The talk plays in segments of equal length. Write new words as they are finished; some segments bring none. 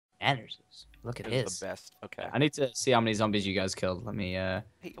Seananners. Look at This his. is the best. Okay. I need to see how many zombies you guys killed. Let me. Hey,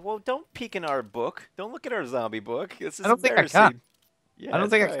 well, don't peek in our book. Don't look at our zombie book. This is I don't think I embarrassing. can. Yeah, I don't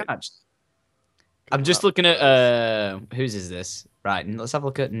think I right. can. I'm just looking at whose is this? Right, and let's have a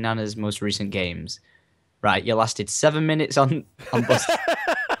look at Nana's most recent games. Right, you lasted 7 minutes on bus.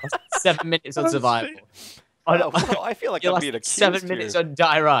 7 minutes on survival. Oh, well, I feel like You I'm being lasted accused 7 minutes here. on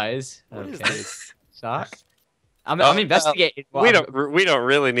Die Rise. What is Okay. this? Sark. I'm investigating. We don't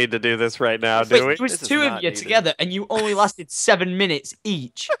really need to do this right now, do we? Wait, it was This is two of not you needed. together, and you only lasted 7 minutes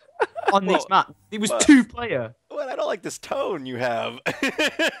each on this Well, map. It was well- 2-player. Well, I don't like this tone you have.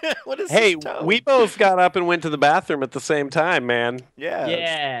 What is Hey, this tone? we both got up and went to the bathroom at the same time, man. Yeah.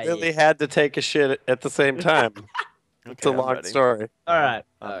 Yeah. Really had to take a shit at the same time. It's a Okay, I'm long ready. story. All right.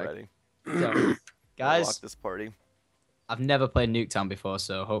 I'm ready. So, I'll guys, lock this party. I've never played Nuketown before,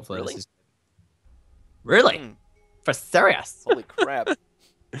 so hopefully Really? this is. Really? Mm, For serious? holy crap.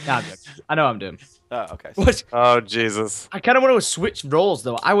 Nah, I'm joking. I know what I'm doing. Oh, okay. What? Oh, Jesus. I kind of want to switch roles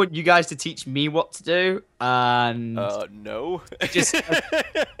though. I want you guys to teach me what to do, and No. just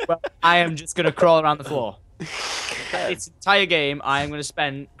well, I am just gonna crawl around the floor. Okay. This entire game, I am gonna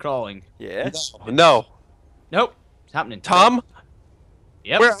spend crawling. Yeah. No. Nope, it's happening. Tom?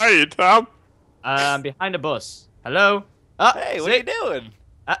 Yep. Where are you, Tom? Behind a bus. Hello. Ah, Hey, what are you doing?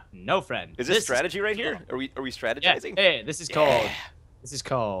 No friend. Is this strategy right here? Are we Yeah. strategizing? Hey, this is called. Yeah. This is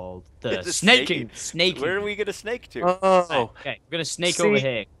called the The snaking. Snaking. Where are we gonna snake to? Oh. Okay, we're gonna snake See? over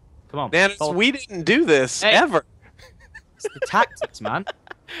here. Come on. Man, follow- we didn't do this Hey. ever. It's the tactics, man.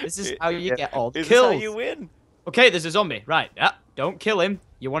 This is how you get all the Is this how kills. you win? Okay, there's a zombie. Right. Yeah. Don't kill him.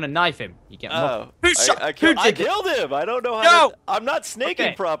 You want to knife him. You get more. Oh, Who shot? I Who killed did it? him. I don't know how. No! I'm not snaking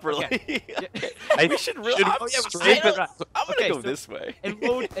Okay, properly. I we should really. should- I'm, Oh, yeah, we straight snake it, up- right. I'm gonna Okay, go so- this way. And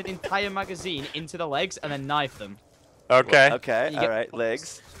load an entire magazine into the legs and then knife them. Okay. Okay. You All get right. points.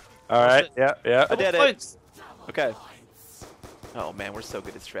 Legs. All right. Yeah. Yeah. I did it. Points. Okay. Oh man, we're so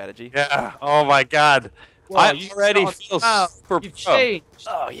good at strategy. Yeah. Oh my God. Whoa, I you already shot feel out. super You've pro. changed.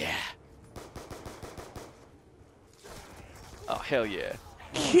 Oh yeah. Oh hell yeah.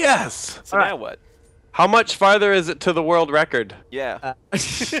 Yes. So All right. now what? How much farther is it to the world record? Yeah.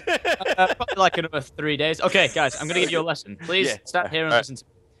 Probably like another 3 days. Okay, guys, I'm gonna give you a lesson. Please Yeah. stand here and All right. listen to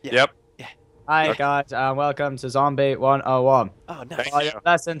me. Yeah. Yep. Hi guys, and welcome to Zombie 101. Oh nice. Thank For you. your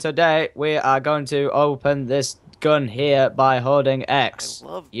lesson today, we are going to open this gun here by holding X. I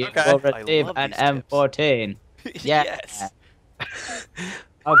love. You Okay. will I receive love an these tips. M14. Yeah. Yes.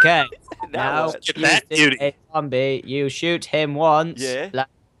 Okay. Now Now, what? Get that using beauty. a zombie, you shoot him once, Yeah. like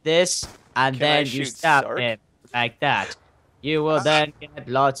this, and Can I then you shoot stab Sark? him like that. You will then get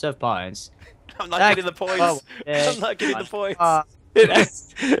lots of points. I'm not Thank getting the points. Oh, I'm not getting the points.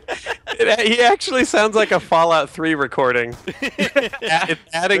 He actually sounds like a Fallout 3 recording. It's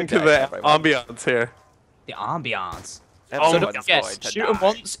adding to the ambiance here. The ambiance. So Everyone's don't forget, going to shoot him die.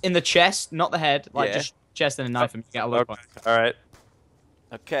 once in the chest, not the head. Like Yeah. just chest and a knife him. You get a lot of Okay. points. All right.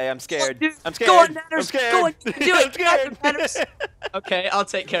 Okay, I'm scared. Dude, I'm scared. Go on, I'm Nanners. scared. Go on, do it. I'm scared. Nanners. Okay, I'll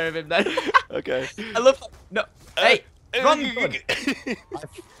take care of him then. Okay. I love. No. Hey, run, gun.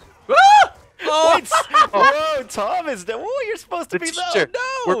 Woo! Oh, Points. Whoa, Tom is. Whoa, you're supposed to The be teacher. no.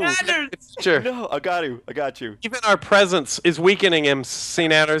 We're Nanners. teacher. No, I got you. I got you. Even our presence is weakening him,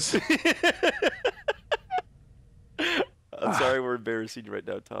 Seananners. I'm sorry, we're embarrassing you right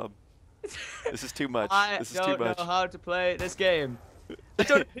now, Tom. This is too much. I This is too don't much. know how to play this game.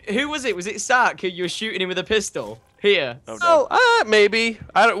 Who was it? Was it Sark who you were shooting him with a pistol? Here. Oh no. Oh, maybe.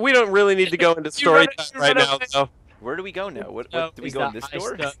 We don't really need to go into story time right now, though. Where do we go now? What No, do we he's go in that this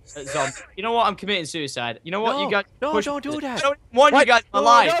door? zombie. You know what? I'm committing suicide. You know what? No, You guys. no, push don't do me. that. I don't want you What? guys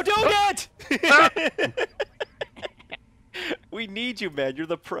alive. No, don't it! We need you, man. You're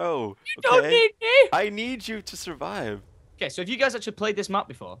the pro. You don't okay? need me. I need you to survive. Okay, so have you guys actually played this map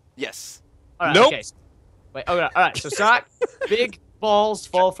before? Yes. All right. Nope. Okay. Wait. All right. So Sark, big balls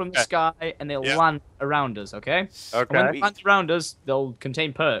fall from the sky and they'll Yeah. land around us. Okay. And when Okay. they land around us, they'll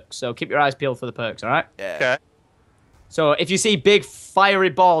contain perks. So keep your eyes peeled for the perks. All right. Yeah. Okay. So if you see big fiery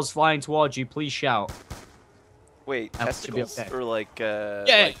balls flying towards you, please shout. Wait, That should be testicles okay. or like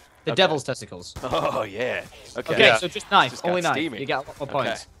Yeah. like- The okay. devil's testicles. Oh yeah. Okay. Okay, Yeah. so just knife, Just got only knife. steamy. You get a lot more Okay.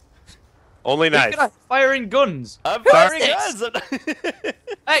 points. Only Look knife. at us firing guns. I'm Who firing is guns.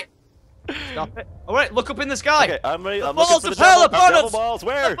 Hey, stop it. All right, look up in the sky. Okay, I'm ready. The I'm looking balls for the of hell devil, upon devil us. balls. The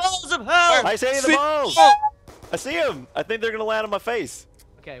Where? balls of hell. I say the See- balls. Oh. I see them. I think they're gonna land on my face.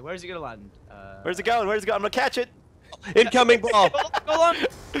 Okay, where's it gonna land? Where's it going? Where's it going? I'm gonna catch it. Incoming ball. Go on.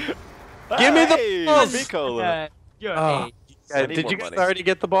 Give me the Hey, balls. Picola. You're Oh. a- I need Did more you guys money. already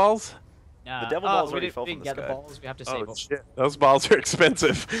get the balls? Nah. The devil balls we already didn't, fell we from didn't the get sky. the balls. We have to save Oh up. shit, those balls are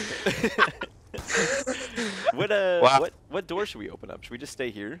expensive. Wow. What door should we open up? Should we just stay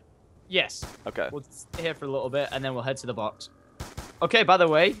here? Yes. Okay. We'll stay here for a little bit, and then we'll head to the box. Okay, by the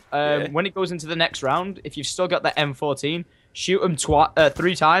way, Yeah. when it goes into the next round, if you've still got the M14, shoot them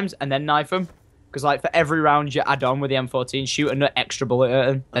 3 times and then knife them. Because, like, for every round you add on with the M14, shoot an extra bullet at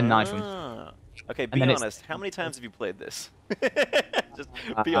them, then knife them. Okay, And be then it's- honest. How many times have you played this? Just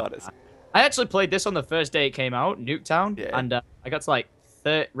be honest. I actually played this on the first day it came out, Nuketown, Yeah. and I got to, like,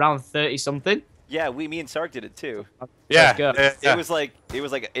 round 30-something. Yeah, me and Sark did it too. Yeah, go. yeah. It was like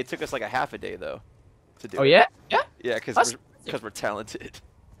it took us like a half a day though to do Oh, it. yeah? Yeah? Yeah, That's because we're talented.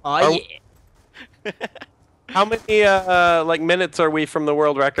 Oh, Oh. yeah. How many like minutes are we from the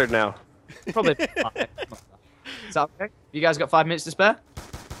world record now? Probably 5. Is that okay? You guys got 5 minutes to spare?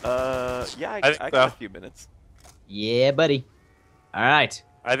 Yeah, I think I got a so. few minutes. Yeah, buddy. All right.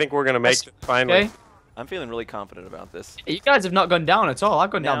 I think we're gonna make That's- it finally. Okay. I'm feeling really confident about this. You guys have not gone down at all. I've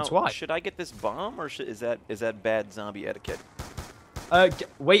gone Now, down twice. should I get this bomb or is that bad zombie etiquette?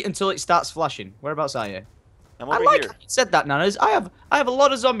 Wait until it starts flashing. Whereabouts are you? I'm I over like here. how you said that, Nanners. I have a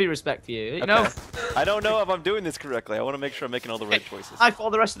lot of zombie respect for you. You know, I don't know if I'm doing this correctly. I want to make sure I'm making all the right choices. I follow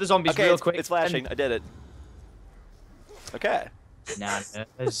the rest of the zombies Okay, real it's, quick. it's flashing. I did it. Okay. Nanners.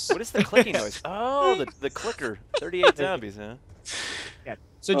 What is the clicking noise? Oh, the clicker. 38 zombies, huh?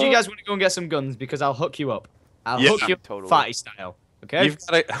 So do you guys want to go and get some guns? Because I'll hook you up. I'll Yeah. hook you up Totally. fighty style. Okay? You've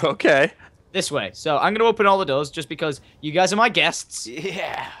got it. Okay. This way. So I'm going to open all the doors just because you guys are my guests.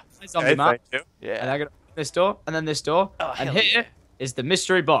 Yeah. Zombie Okay, map. thank you. And Yeah. I'm going to open this door and then this door. Oh, and hell here is the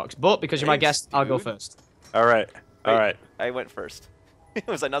mystery box. But because you're my Thanks, guest, I'll go dude. first. All right. All Wait, right. I went first.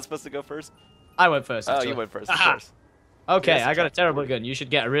 Was I not supposed to go first? I went first. Oh, actually. you went first, of Aha. course. Okay, Yes, I got a exactly. terrible gun. You should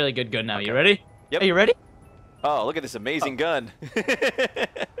get a really good gun now. You Okay. ready? Yep. Are you ready? Oh, look at this amazing gun.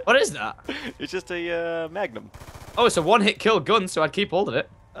 What is that? It's just a Magnum. Oh, it's a one-hit kill gun, so I'd keep hold of it.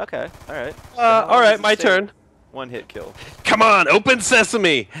 Okay, all right. All right, my turn. One hit kill. Come on, open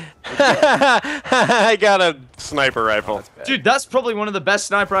sesame. I got a sniper rifle. That's bad. Dude, that's probably one of the best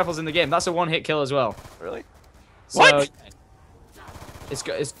sniper rifles in the game. That's a one-hit kill as well. Really? So, What?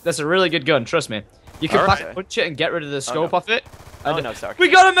 That's a really good gun. Trust me. You can All pack right. punch it and get rid of the scope no. off it. Oh, And- no, Sark. We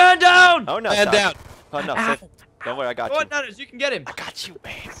got a man down! Oh, no, Man Sark. down. Oh, no, Ow. safe. Don't worry, I got Go you. on, Nanners, you can get him. I got you,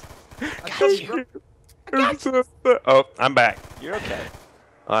 man. I got you. Oh, I'm back. You're okay.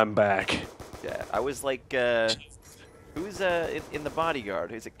 I'm back. Yeah, I was like, who's in the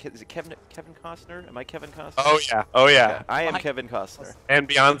bodyguard? Is it Kevin Costner? Am I Kevin Costner? Oh yeah. Oh yeah. Okay, I am Hi. Kevin Costner. And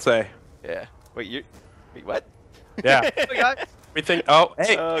Beyonce. Yeah. Wait, what? Yeah. Everything. Oh,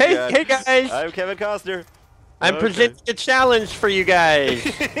 hey, Oh, hey, God. hey, guys! I'm Kevin Costner. I'm Okay. presenting a challenge for you guys.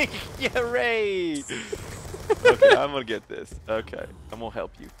 Yeah, right. Okay, I'm gonna get this. Okay, I'm gonna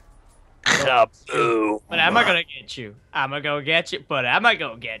help you. Kaboom. But I'm not gonna get you. I'm gonna go get you, but I'm not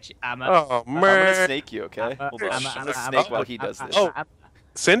gonna get you. I'm Oh I'm gonna man. snake you, okay? Hold on. I'm gonna I'm- snake while he does this. Oh.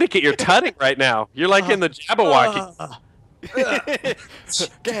 Syndicate, you're tutting right now. You're like in the Jabberwocky.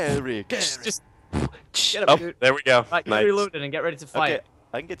 Gary. Just Get Oh, up, dude. there we go. right, get Nice. reloaded and get ready to fight. Okay,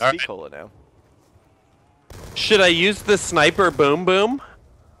 I can get All speed right. cola now. Should I use the sniper boom boom?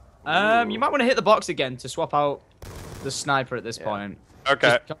 You might want to hit the box again to swap out the sniper at this Yeah. point.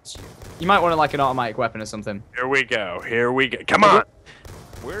 Okay. Just 'cause you might want to like an automatic weapon or something. Here we go. Here we go. Come on.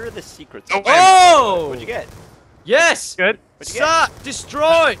 Where are the secrets? Oh, wait. Oh! What'd you get? Yes! Good. What'd you get? Sark,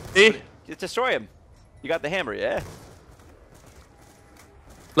 destroy! See? Just destroy him. You got the hammer, yeah?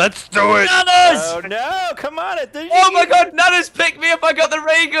 Let's do it. Nanners! Oh no! Come on! Oh my god, Nanners picked me up! I got the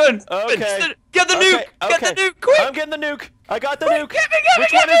ray gun! Okay. Get the Okay, nuke! Get the okay. nuke, quick! I'm getting the nuke. I got the Quick, nuke. get me,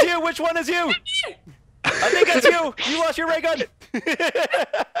 Which get one me! is you? Which one is you? I think it's you. You lost your ray gun.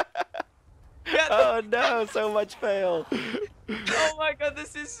 Get the- Oh no! So much fail. Oh my god,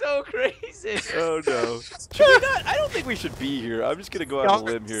 this is so crazy! Oh no! Should we not? I don't think we should be here. I'm just gonna go out on a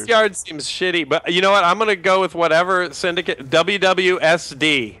limb here. This yard seems shitty, but you know what? I'm gonna go with whatever Syndicate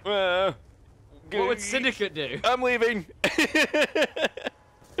WWSD. What would Syndicate do? I'm leaving.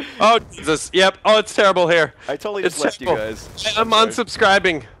 Oh Jesus! Yep. Oh, it's terrible here. I totally just It's left you terrible. guys. I'm sorry.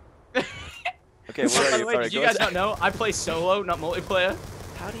 unsubscribing. Okay, where are By you? the way, All right, did you go guys inside. not know? I play solo, not multiplayer.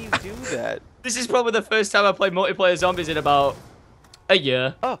 How do you do that? This is probably the first time I played multiplayer zombies in about a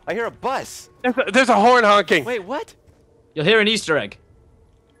year. Oh, I hear a bus. There's a horn honking. Wait, what? You'll hear an Easter egg.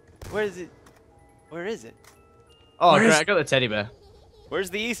 Where is it? Where is it? Oh, Where great, is- I got the teddy bear. Where's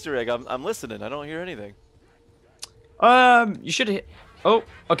the Easter egg? I'm listening. I don't hear anything. You should hit. Oh,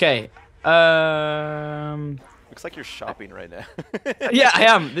 okay. Looks like you're shopping right now. Yeah, I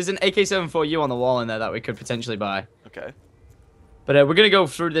am. There's an AK-74U on the wall in there that we could potentially buy. Okay. But we're gonna go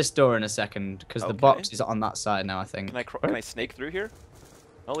through this door in a second because the box is on that side now. I think. Can I snake through here?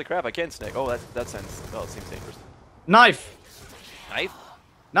 Holy crap! I can snake. Oh, that sounds. Oh, it seems dangerous. Knife. Knife.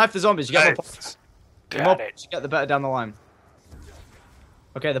 Knife the zombies. You get more points. The more Got it. points you get, the better down the line.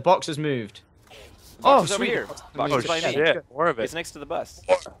 Okay, the box has moved. Box is sweet. over here. Box Oh is by me. shit! More of It's it. next to the bus.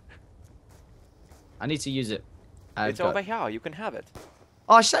 I need to use it. It's over here. You can have it.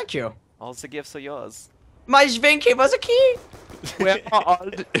 Oh, thank you. All the gifts are yours. My Winky was a key. We're all-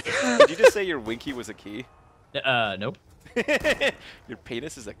 Did you just say your winky was a key? Nope. Your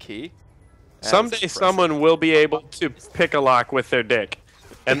penis is a key? That is Someday impressive. someone will be able to pick a lock with their dick.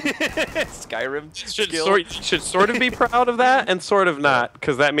 And Skyrim skill. should sort of be proud of that and sort of not,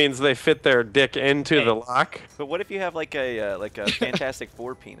 because that means they fit their dick into the lock. But what if you have like a Fantastic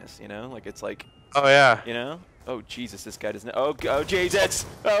Four penis? You know, like it's like, Oh yeah. you know. Oh Jesus, this guy doesn't. Oh Jesus!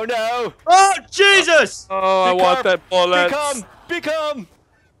 Oh no! Oh Jesus! Oh, I want that bullet. Become.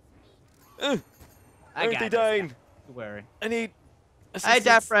 I Earthy got it. dying. Don't worry. I need. Hey, Assistance.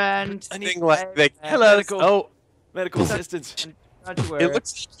 there, friend. I need Thing like they kill us. medical. Oh, medical assistance. Don't you worry. it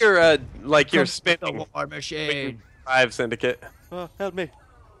looks like you're The spinning. war machine. 5 Syndicate. Oh, help me!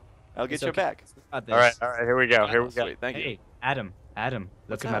 I'll get It's your okay. back. Got this. All right, here we go. Here we go. Sweet, thank you. Hey, Adam,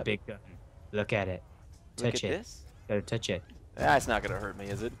 What's look at my that? big gun. Look at it. Look Touch at it. this. Gotta touch it. That's not gonna hurt me,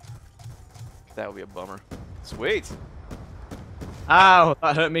 is it? That would be a bummer. Sweet. Ow,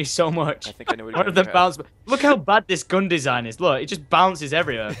 that hurt me so much. I think I know what One you're of the gonna bounce. Look how bad this gun design is. Look, it just bounces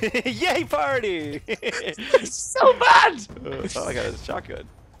everywhere. Yay party! It's so bad. Oh, I got a shotgun.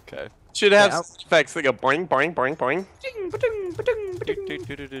 Okay. Should have Yeah, I'll- sound effects that go boing, boing, boing, boing. Ding, ba-ding, ba-ding,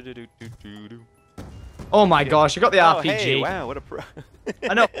 ba-ding. Oh my gosh, I got the Oh, RPG. hey, wow, what a pro.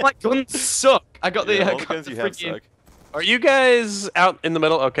 I know, my guns suck. I got the, Yeah, I all the got guns the you have freaking. suck. Are you guys out in the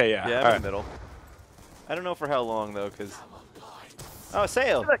middle? Okay, yeah. Yeah, All I'm in right. the middle. I don't know for how long though, cause. Oh,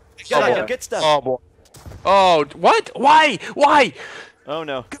 sail! Look, Sail, boy. get stuff! Oh boy. Oh, what? Why? Why? Oh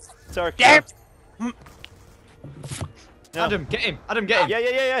no. Sark. Damn. No. Adam, get him. Adam, get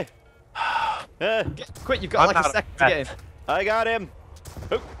him. Yeah. Quick, you've got I'm like out a of second to get him. I got him.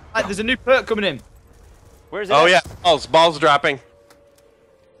 Oh, Right, there's a new perk coming in. where's it? Oh at? yeah. Balls dropping.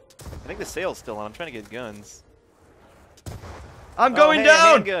 I think the sail's still on. I'm trying to get guns. I'm Oh, going hey, a down.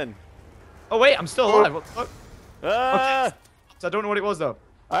 handgun. Oh wait, I'm still alive. What the fuck? Ah! So I don't know what it was though.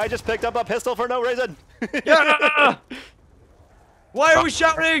 I just picked up a pistol for no reason. Yeah! Why are we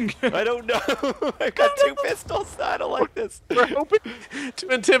shouting? I don't know. I've got 2 pistols. I don't like this. We're hoping to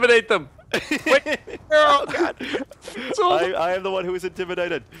intimidate them. Wait. Oh god. So I am the one who is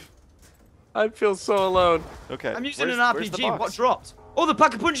intimidated. I feel so alone. Okay. I'm using where's- an where's the RPG. box? What dropped? Oh, the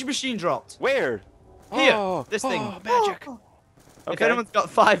pack a punch machine dropped. Where? Here, Oh, this thing. oh, magic. If Okay. anyone's got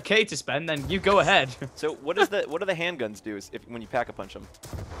 5k to spend, then you go ahead. So what do the handguns do when you pack a punch them?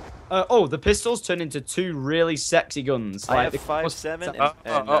 Oh, the pistols turn into 2 really sexy guns. I have the- 5.7 and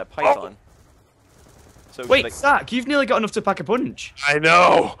oh, Python. So Wait, like, Sark, you've nearly got enough to pack a punch. I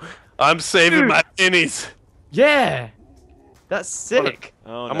know. I'm saving Dude. my pennies. Yeah, that's sick.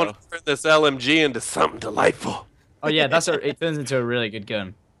 oh I'm no. gonna turn this LMG into something delightful. Oh yeah, it turns into a really good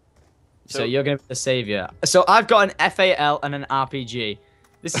gun. So, So- you're gonna be the savior. So I've got an FAL and an RPG.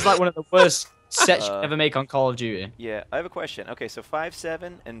 This is like one of the worst sets you ever make on Call of Duty. Yeah, I have a question. Okay, so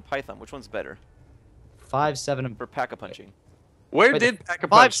 5.7 and Python, which one's better 5, 7, and for pack a punching? Where Wait, did Pack a 5,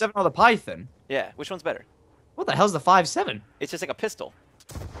 Punch? 7 or the Python? Yeah, which one's better? What the hell's the 5, 7? It's just like a pistol,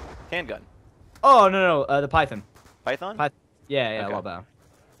 handgun. Oh no, the Python. Python? Yeah, Okay. a lot better.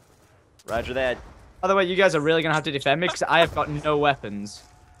 Roger that. By the way, you guys are really gonna have to defend me because I have got no weapons.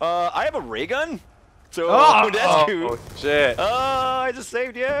 I have a ray gun. So Oh! that's cool. Oh shit. Oh, I just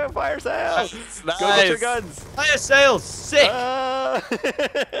saved you. Fire sale. Nice. Go get your guns. Fire sales, sick.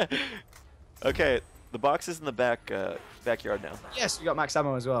 Okay, the box is in the backyard now. Yes, you got max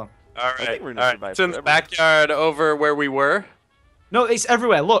ammo as well. All think right. we're All gonna right. survive It's in the forever. backyard over where we were. No, it's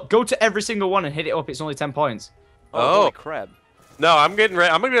everywhere. Look, go to every single one and hit it up. It's only 10 points. Oh, holy crap. No, I'm getting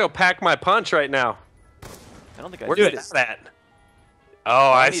ready. I'm gonna go pack my punch right now. I don't think I Where's need that at?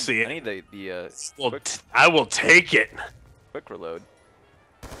 Oh, I need, see I it. need the Well, I will take it. quick reload.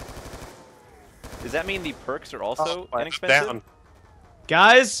 Does that mean the perks are also I'm inexpensive? down.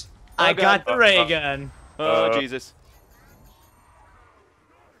 Guys, I God. got the ray gun. Oh, Jesus.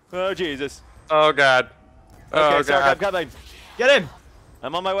 Oh, Jesus. Oh god. Okay, Oh Sark, I'm god. coming. Get him.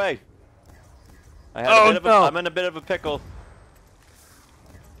 I'm on my way. Oh, no. I'm in a bit of a pickle.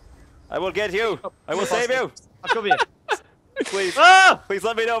 I will get you. I will save you. I'll cover you. Please. Ah! Please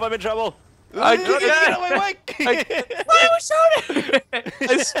let me know if I'm in trouble. I Get can't- out of my way. Why are we shouting?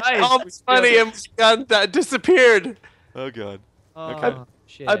 It's almost funny and gun that disappeared. Oh, God. Oh,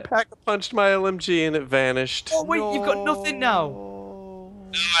 shit. I pack-a-punched my LMG and it vanished. Oh, wait, you've got nothing now. No,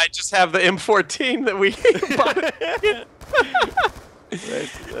 I just have the M14 that we bought.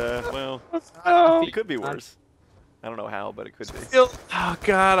 well, Oh. it could be worse. I don't know how, but it could be. Oh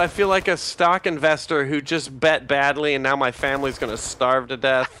god, I feel like a stock investor who just bet badly and now my family's gonna starve to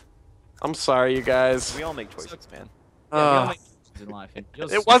death. I'm sorry, you guys. We all make choices, man. Yeah, we all make choices in life. And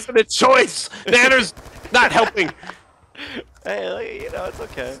It wasn't a choice! Nanner's not helping! Hey, you know, it's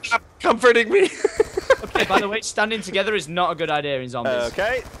okay. Stop comforting me! Okay, by the way, standing together is not a good idea in zombies.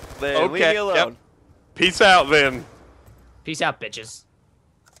 Okay, then leave me alone. Yep. Peace out, then. Peace out, bitches.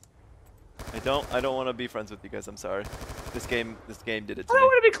 I don't want to be friends with you guys. I'm sorry. This game did it to I don't me.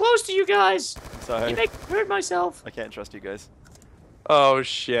 want to be close to you guys. I'm sorry. You make me hurt myself. I can't trust you guys. Oh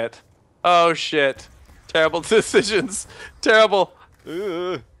shit. Oh shit. Terrible decisions. Terrible.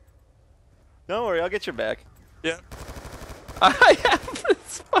 Don't worry, I'll get your back. Yeah. I have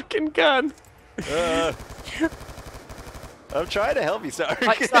this fucking gun. I'm trying to help you, sorry.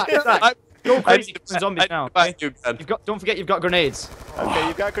 Right. Go crazy for zombies now. Buy a new gun. Don't forget you've got grenades. Okay,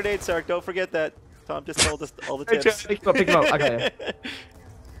 you've got grenades, Sark. Don't forget that. Tom just told us all the tips. Pick them up. Okay.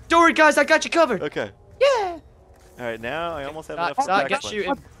 Don't worry, guys. I got you covered. Okay. Yeah. All right, now I almost have enough Start, attack get points.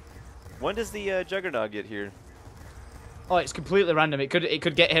 shooting. When does the Juggernaut get here? Oh, it's completely random. It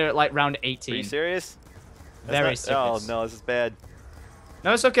could get here at like round 18. Are you serious? Very serious. Oh serious. no, this is bad.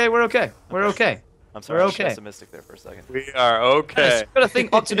 No, it's okay. We're okay. We're okay. I'm sorry, We're I was okay. pessimistic there for a second. We are okay. You gotta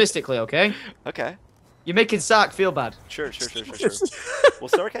think optimistically, okay? Okay. You're making Sark feel bad. Sure. Well,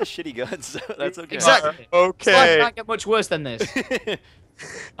 Sark has shitty guns, so that's okay. Exactly. Okay. Life can't get much worse than this.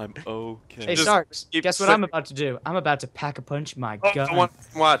 I'm okay. Hey, Just Sark, keep guess what saying- I'm about to do? I'm about to pack a punch my Oh, gun. I want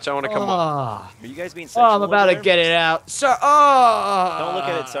to watch. I want to come on. Oh, Are you guys being sexual I'm about over to there? get it out. Sir, oh! Don't look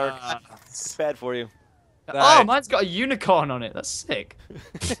at it, Sark. It's bad for you. Oh, Nice. mine's got a unicorn on it. That's sick.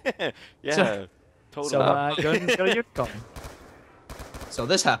 Yeah, So- totally. So my gun's got a unicorn. So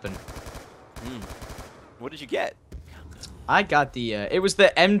this happened. What did you get? I got the, it was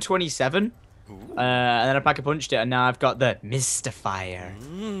the M27. And then I pack a punched it, and now I've got the Mystifier.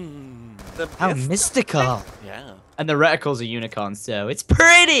 How mystical. Yeah. And the reticle's a unicorn, so it's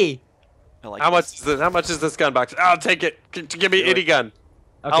pretty. I like How much this. is this? How much is this gun box? I'll take it. Give me Do it. any gun.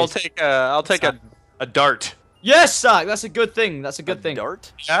 Okay, I'll take a dart. Yes, Sark, that's a good thing. That's a good thing.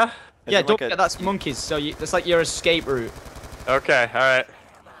 Dart? Yeah. As Yeah, in don't like a- forget that's monkeys, so that's like your escape route. Okay. All right.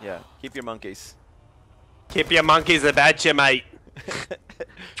 Yeah, keep your monkeys. Keep your monkeys about you, mate.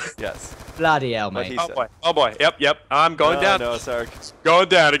 Yes. Bloody hell, But mate. he Oh said- boy. Oh boy. Yep. I'm going No, down. No, Sark. Going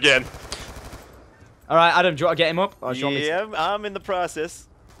down again. All right, Adam, do you want to get him up? Or do you want me to? Yeah, I'm in the process.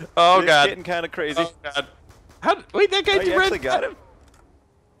 Oh It's god. getting kind of crazy. Oh god. How? Wait, that guy Oh, you ran- actually got him?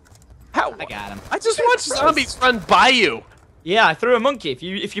 How? I got him. I just watched zombies run by you. Yeah, I threw a monkey. If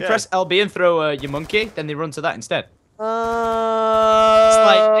you Yeah. press LB and throw your monkey, then they run to that instead. It's It's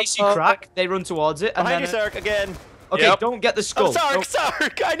like they see crack, they run towards it, and Behind then you, Sark, again. okay, Yep. don't get the Oh, skull. Sark,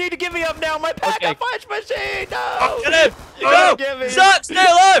 Sark! I need to give me up now. My pack Okay. a punch machine. No! Get him! You gotta Go! give me- Sark, stay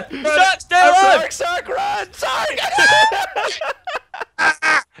alive! Sark, stay alive! Sark, run! Sark!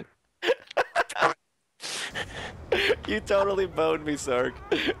 You totally boned me, Sark.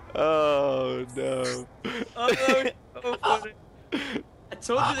 Oh no. Oh, so funny. I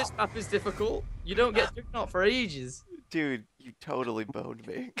told you this map is difficult. You don't get Juggernaut for ages. Dude, you totally boned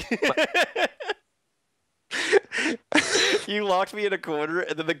me. You locked me in a corner,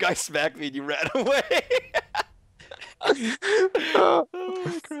 and then the guy smacked me, and you ran away. Oh,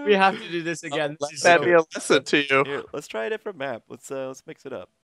 crap. We have to do this again. This is That'd so be a lesson to you. Here, let's try a different map. Let's mix it up.